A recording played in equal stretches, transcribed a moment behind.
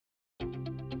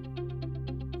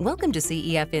Welcome to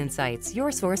CEF Insights,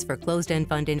 your source for closed-end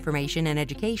fund information and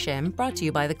education, brought to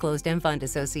you by the Closed-End Fund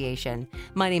Association.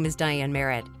 My name is Diane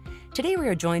Merritt. Today we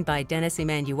are joined by Dennis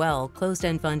Emanuel,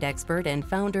 closed-end fund expert and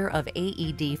founder of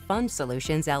A.E.D. Fund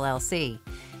Solutions LLC.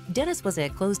 Dennis was a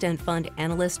closed-end fund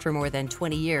analyst for more than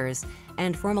 20 years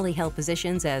and formerly held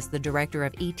positions as the director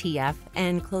of ETF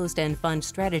and closed-end fund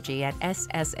strategy at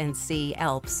SS&C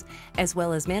ALPS, as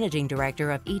well as managing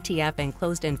director of ETF and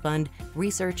closed-end fund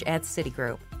research at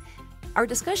Citigroup. Our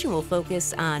discussion will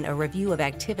focus on a review of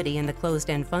activity in the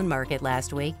closed-end fund market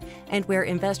last week and where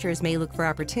investors may look for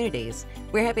opportunities.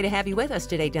 We're happy to have you with us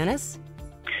today, Dennis.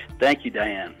 Thank you,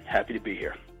 Diane. Happy to be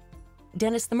here.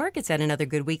 Dennis, the markets had another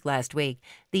good week last week.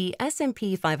 The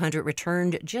S&P 500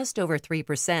 returned just over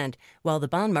 3%, while the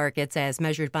bond markets, as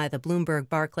measured by the Bloomberg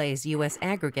Barclays U.S.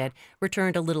 Aggregate,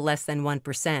 returned a little less than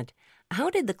 1%. How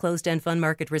did the closed-end fund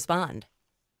market respond?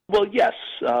 Well, yes,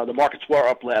 the markets were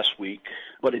up last week,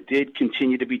 but it did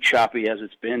continue to be choppy as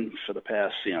it's been for the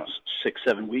past,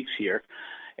 6-7 weeks here.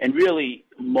 And really,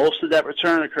 most of that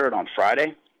return occurred on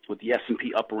Friday, with the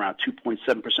S&P up around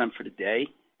 2.7% for the day,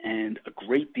 and a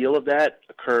great deal of that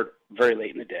occurred very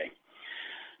late in the day.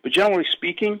 But generally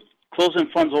speaking, closed-end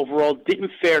funds overall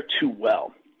didn't fare too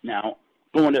well. Now,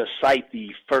 going to cite the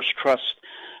First Trust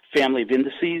family of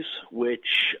indices,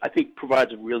 which I think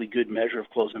provides a really good measure of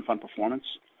closed-end fund performance.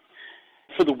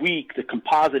 For the week, the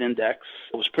composite index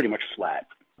was pretty much flat.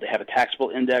 They have a taxable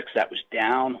index that was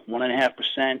down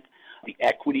 1.5%. The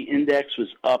equity index was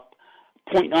up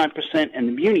 0.9%, and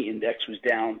the muni index was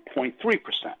down 0.3%.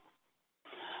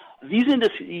 These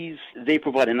indices, they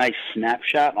provide a nice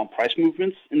snapshot on price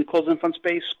movements in the closed-end fund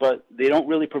space, but they don't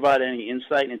really provide any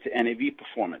insight into NAV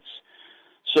performance.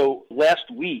 So last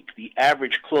week, the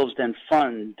average closed-end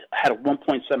fund had a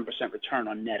 1.7% return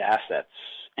on net assets.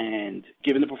 And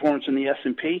given the performance in the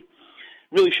S&P,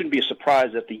 really shouldn't be a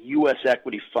surprise that the U.S.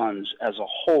 equity funds as a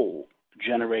whole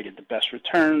generated the best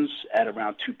returns at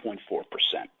around 2.4%.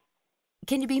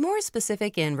 Can you be more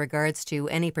specific in regards to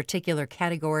any particular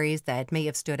categories that may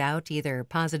have stood out either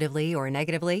positively or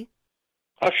negatively?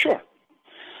 Sure.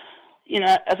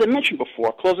 As I mentioned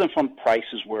before, closed-end fund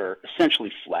prices were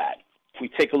essentially flat. If we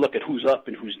take a look at who's up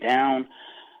and who's down,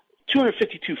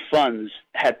 252 funds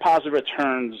had positive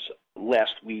returns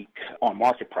last week on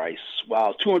market price,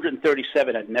 while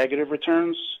 237 had negative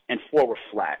returns and 4 were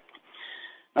flat.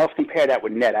 Now let's compare that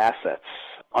with net assets.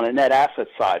 On the net asset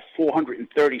side,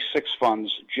 436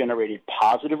 funds generated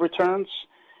positive returns,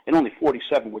 and only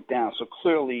 47 were down. So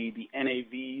clearly the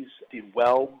NAVs did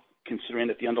well, considering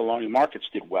that the underlying markets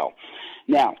did well.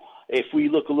 Now, if we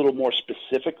look a little more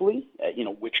specifically at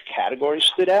which categories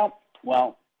stood out,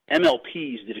 well,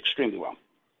 MLPs did extremely well.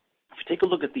 If you take a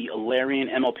look at the Alerian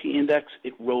MLP index,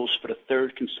 it rose for the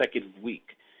third consecutive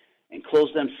week. And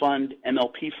closed-end fund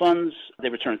MLP funds, they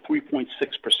returned 3.6%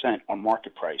 on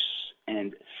market price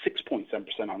and 6.7%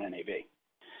 on NAV.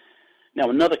 Now,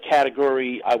 another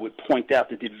category I would point out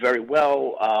that did very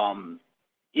well,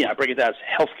 I break it down as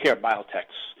healthcare biotechs.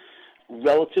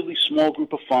 Relatively small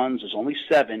group of funds, there's only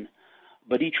 7,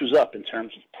 but each was up in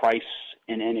terms of price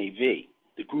and NAV.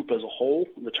 The group as a whole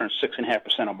returned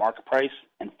 6.5% on market price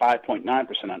and 5.9%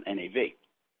 on NAV.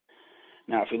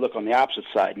 Now, if we look on the opposite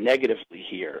side, negatively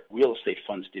here, real estate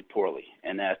funds did poorly,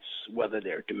 and that's whether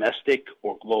they're domestic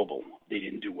or global. They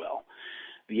didn't do well.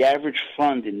 The average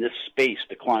fund in this space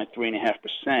declined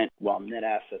 3.5%, while net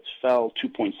assets fell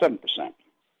 2.7%.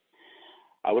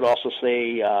 I would also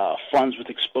say funds with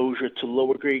exposure to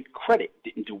lower-grade credit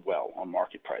didn't do well on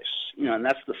market price, and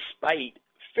that's despite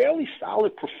fairly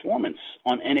solid performance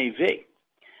on NAV.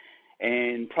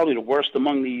 And probably the worst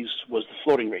among these was the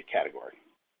floating rate category.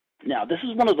 Now, this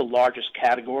is one of the largest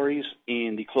categories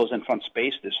in the closed-end fund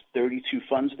space. There's 32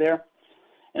 funds there.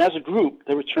 And as a group,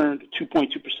 they returned 2.2%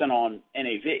 on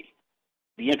NAV.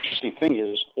 The interesting thing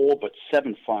is all but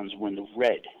 7 funds were in the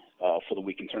red for the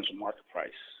week in terms of market price.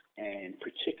 And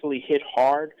particularly hit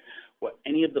hard were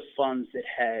any of the funds that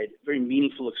had very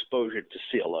meaningful exposure to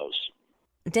CLOs.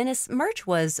 Dennis, March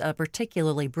was a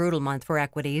particularly brutal month for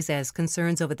equities as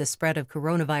concerns over the spread of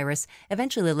coronavirus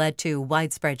eventually led to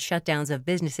widespread shutdowns of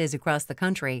businesses across the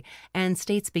country, and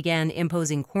states began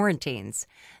imposing quarantines.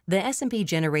 The S&P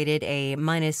generated a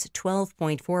minus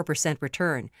 12.4%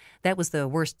 return. That was the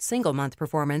worst single-month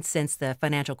performance since the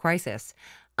financial crisis.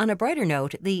 On a brighter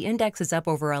note, the index is up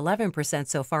over 11%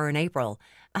 so far in April.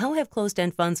 How have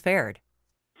closed-end funds fared?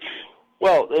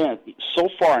 Well, so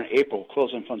far in April,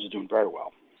 closed-end funds are doing very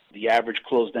well. The average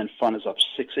closed-end fund is up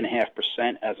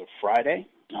 6.5% as of Friday.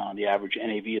 The average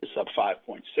NAV is up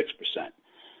 5.6%.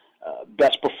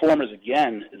 Best performers,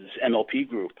 again, is this MLP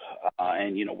group.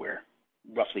 And, we're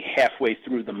roughly halfway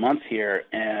through the month here,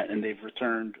 and they've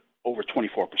returned over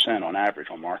 24% on average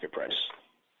on market price.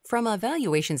 From a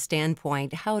valuation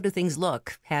standpoint, how do things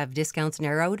look? Have discounts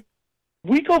narrowed?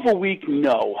 Week over week,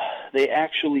 no. They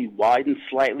actually widened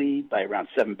slightly by around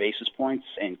 7 basis points,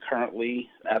 and currently,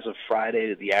 as of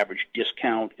Friday, the average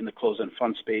discount in the closed-end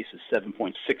fund space is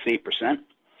 7.68%.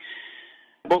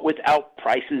 But without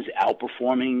prices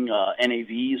outperforming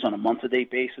NAVs on a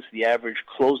month-to-date basis, the average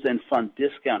closed-end fund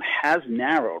discount has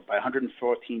narrowed by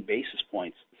 114 basis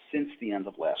points since the end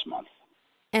of last month.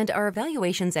 And are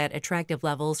valuations at attractive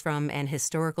levels from an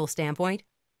historical standpoint?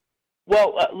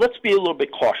 Well, let's be a little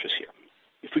bit cautious here.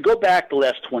 If we go back the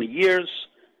last 20 years,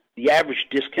 the average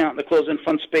discount in the closed-end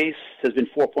fund space has been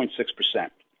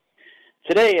 4.6%.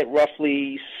 Today, at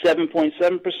roughly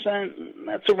 7.7%,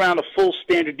 that's around a full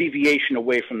standard deviation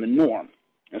away from the norm.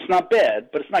 It's not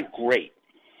bad, but it's not great.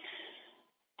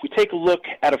 If we take a look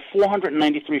at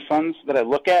 493 funds that I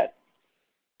look at,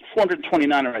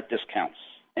 429 are at discounts.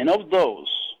 And of those,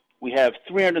 we have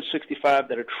 365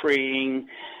 that are trading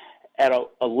at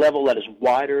a level that is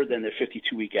wider than their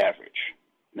 52-week average.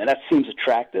 Now, that seems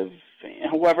attractive.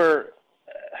 However,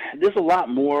 there's a lot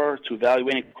more to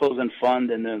evaluating a closed-end fund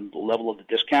than the level of the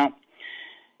discount.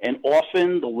 And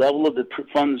often, the level of the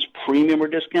fund's premium or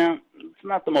discount is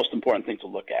not the most important thing to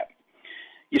look at.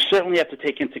 You certainly have to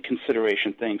take into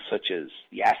consideration things such as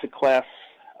the asset class,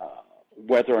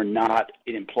 whether or not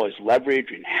it employs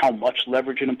leverage and how much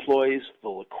leverage it employs, the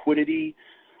liquidity.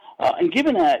 And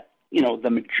given that, the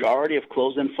majority of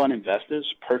closed-end fund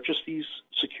investors purchase these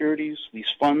securities, these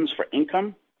funds for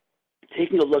income,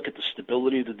 taking a look at the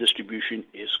stability of the distribution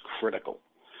is critical.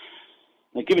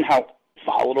 Now, given how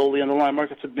volatile the underlying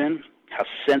markets have been, how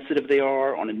sensitive they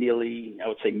are on a nearly, I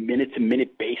would say,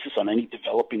 minute-to-minute basis on any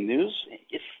developing news,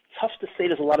 it's tough to say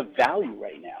there's a lot of value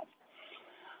right now.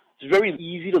 It's very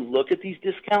easy to look at these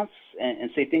discounts and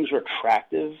say things are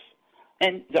attractive.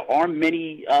 And there are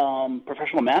many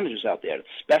professional managers out there that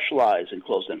specialize in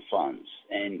closed-end funds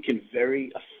and can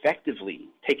very effectively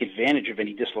take advantage of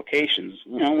any dislocations,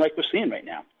 like we're seeing right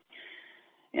now.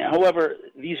 However,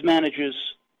 these managers,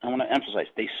 I want to emphasize,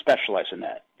 they specialize in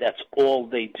that. That's all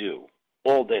they do,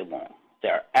 all day long. They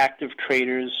are active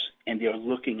traders, and they are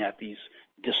looking at these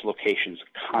dislocations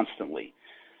constantly.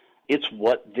 It's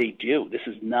what they do. This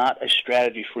is not a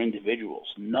strategy for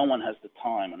individuals. No one has the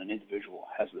time, and an individual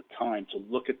has the time to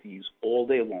look at these all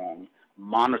day long,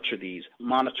 monitor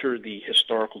the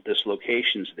historical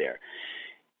dislocations there.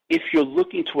 If you're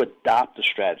looking to adopt a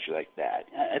strategy like that,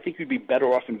 I think you'd be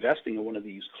better off investing in one of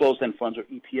these closed-end funds or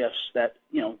ETFs that,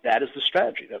 that is the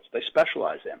strategy. That's what they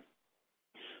specialize in.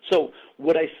 So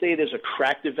would I say there's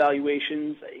attractive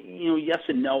valuations? Yes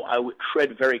and no. I would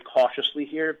tread very cautiously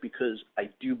here because I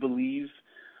do believe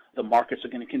the markets are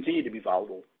going to continue to be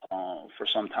volatile for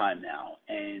some time now.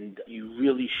 And you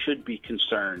really should be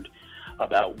concerned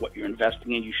about what you're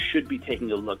investing in. You should be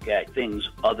taking a look at things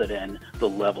other than the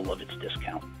level of its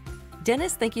discount.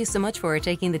 Dennis, thank you so much for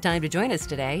taking the time to join us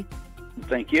today.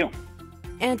 Thank you.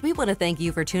 And we want to thank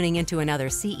you for tuning into another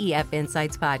CEF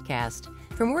Insights podcast.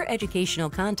 For more educational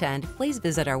content, please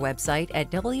visit our website at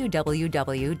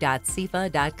www.cefa.com.